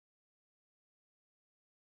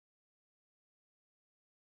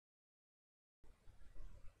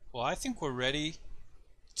Well, I think we're ready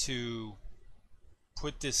to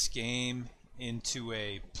put this game into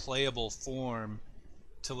a playable form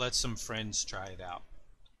to let some friends try it out.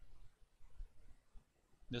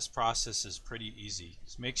 This process is pretty easy.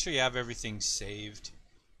 So make sure you have everything saved.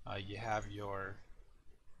 You have your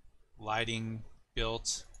lighting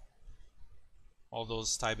built, all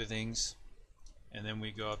those type of things. And then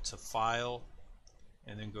we go up to File,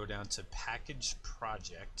 and then go down to Package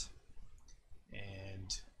Project.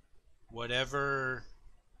 And whatever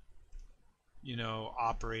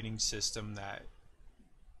operating system that,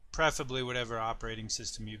 preferably whatever operating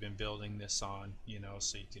system you've been building this on,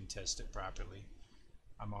 so you can test it properly.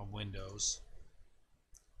 I'm on Windows,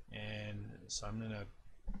 and so I'm gonna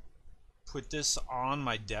put this on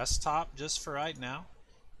my desktop just for right now,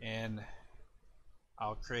 and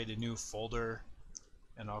I'll create a new folder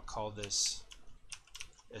and I'll call this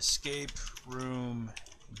Escape Room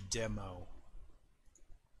Demo.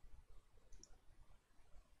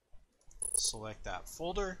 Select that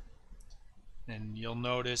folder, and you'll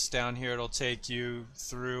notice down here it'll take you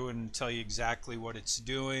through and tell you exactly what it's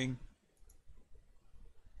doing.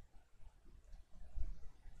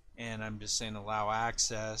 And I'm just saying allow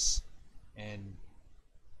access and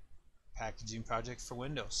packaging project for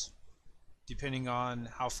Windows. Depending on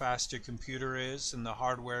how fast your computer is and the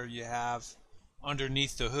hardware you have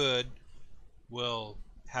underneath the hood will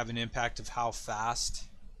have an impact of how fast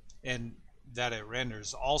and that it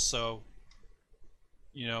renders. Also,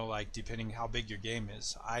 like depending how big your game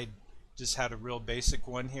is. I just had a real basic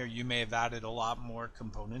one here. You may have added a lot more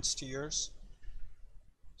components to yours.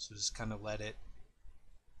 So just kind of let it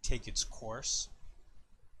take its course.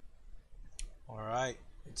 Alright,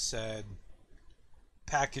 it said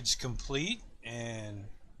package complete, and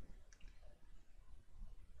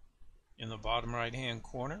in the bottom right hand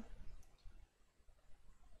corner,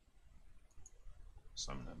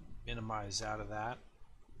 so I'm going to minimize out of that,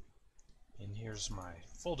 and here's my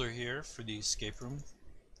folder here for the escape room,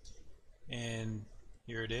 and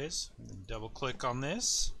here it is. Double click on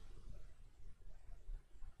this,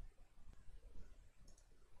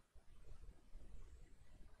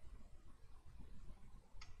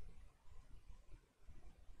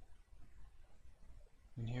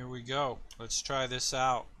 and here we go. Let's try this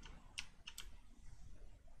out.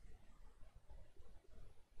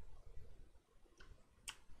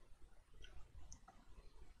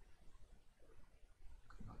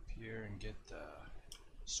 Come up here and get the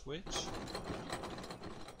switch.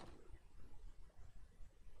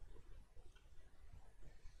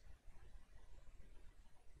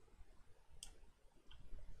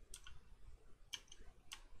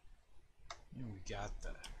 And we got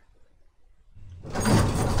the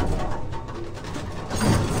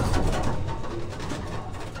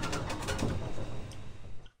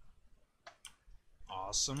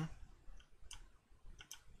awesome.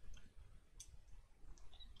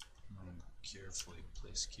 Carefully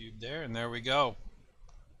place cube there, and there we go.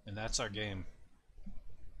 And that's our game.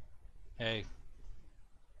 Hey,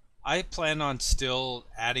 I plan on still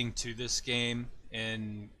adding to this game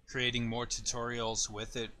and creating more tutorials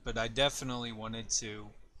with it, but I definitely wanted to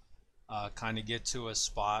kind of get to a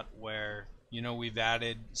spot where we've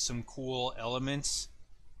added some cool elements,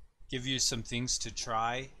 give you some things to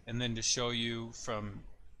try, and then to show you from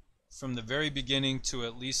the very beginning to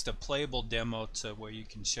at least a playable demo to where you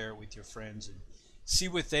can share it with your friends and see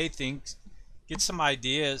what they think, get some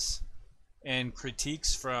ideas and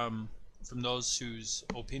critiques from those whose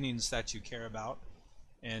opinions that you care about,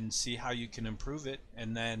 and see how you can improve it.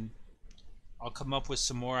 And then I'll come up with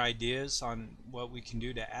some more ideas on what we can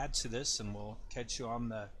do to add to this, and we'll catch you on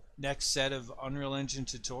the next set of Unreal Engine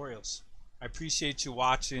tutorials. I appreciate you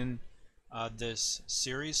watching this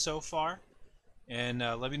series so far, and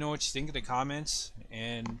let me know what you think in the comments.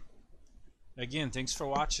 And again, thanks for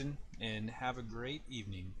watching, and have a great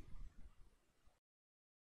evening.